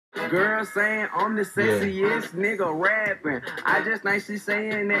Girl saying I'm the sexiest nigga rapping. I just think she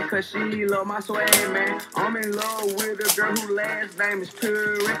saying that cause she love my swag, man. I'm in love with a girl whose last name is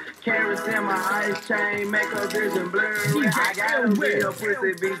Curry. Carrots in my ice chain, make her vision blurry. I got a real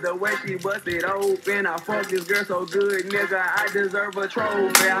pussy bitch, the way she busted open. I fuck this girl so good, nigga, I deserve a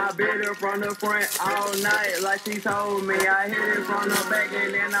trophy. I beat her from the front all night like she told me. I hit it from the back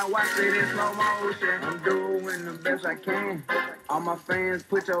and then I watched it in slow motion. I'm doing the best I can. All my fans,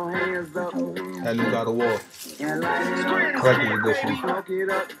 put your hands up. That new God of War. And light it up. Collector's edition. Smoke it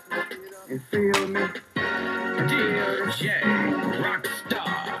up. And feel me. DJ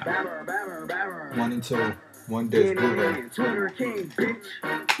Rockstar. Babber, babber, babber. 1 and 2. One disc Blu-ray. Twitter King, bitch.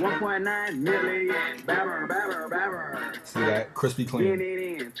 1.9 million. Babber, babber, babber. See that? Crispy Get clean. it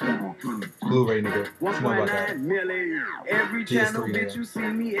in. Blu-ray nigga. What you know about that? 1.9 million. Every channel, PS3, bitch, yeah. you see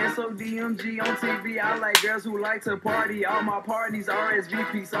me. SODMG on TV. I like girls who like to party. All my parties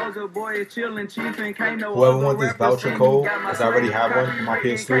RSVP. Soldier Boy is chillin', chiefin'. Can't no Whoever other wants this rapper voucher see me. code, Got my because I already slave have one copy in my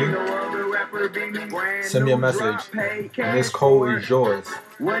written. PS3, Can't no other rapper beat me. Brand send me a new message. drop, pay And cash this code for is it. yours.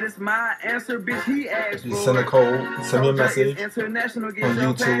 What is my answer, bitch? He asked Just for send a it. code, send me a Soldier message. is international, get on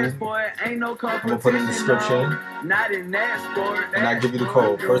your YouTube. passport. Ain't no I'm gonna competition. put in the description. No. Not in that sport. And I give you the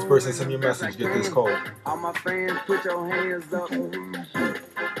code. First person send me a message, get this code. All my fans, put your hands up. And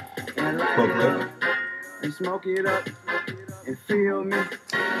light it Booklet. up. And smoke it up. And feel me. Let's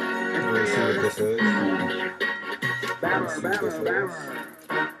see what this is. Babber, babber, babber.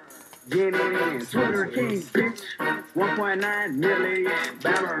 Get it in. Twitter King, bitch. 1.9 million.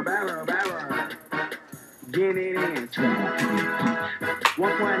 Babber, babber, babber. Get it in.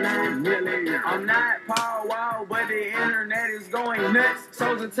 1.9 million. I'm not Paul Wall, but the internet is going nuts.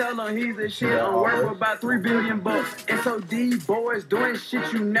 Soldier tell him he's a shit. I'm worth about $3 billion. SOD boys doing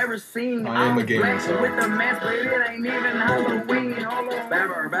shit you never seen. I am a I'm gamer, black so. with the mask, but it ain't even Halloween. Hold on.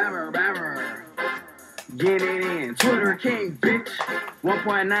 Babber, babber, babber. Get it in. Twitter King, bitch.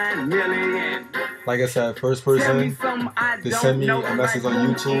 1.9 million. Like I said, first Tell me person something I to don't send me know. a message on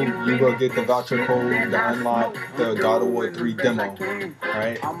YouTube, you will get the voucher code to unlock the God of War 3 demo.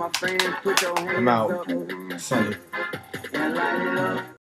 Alright? All my friends, put your hands I'm out. up Sunny. and light it up.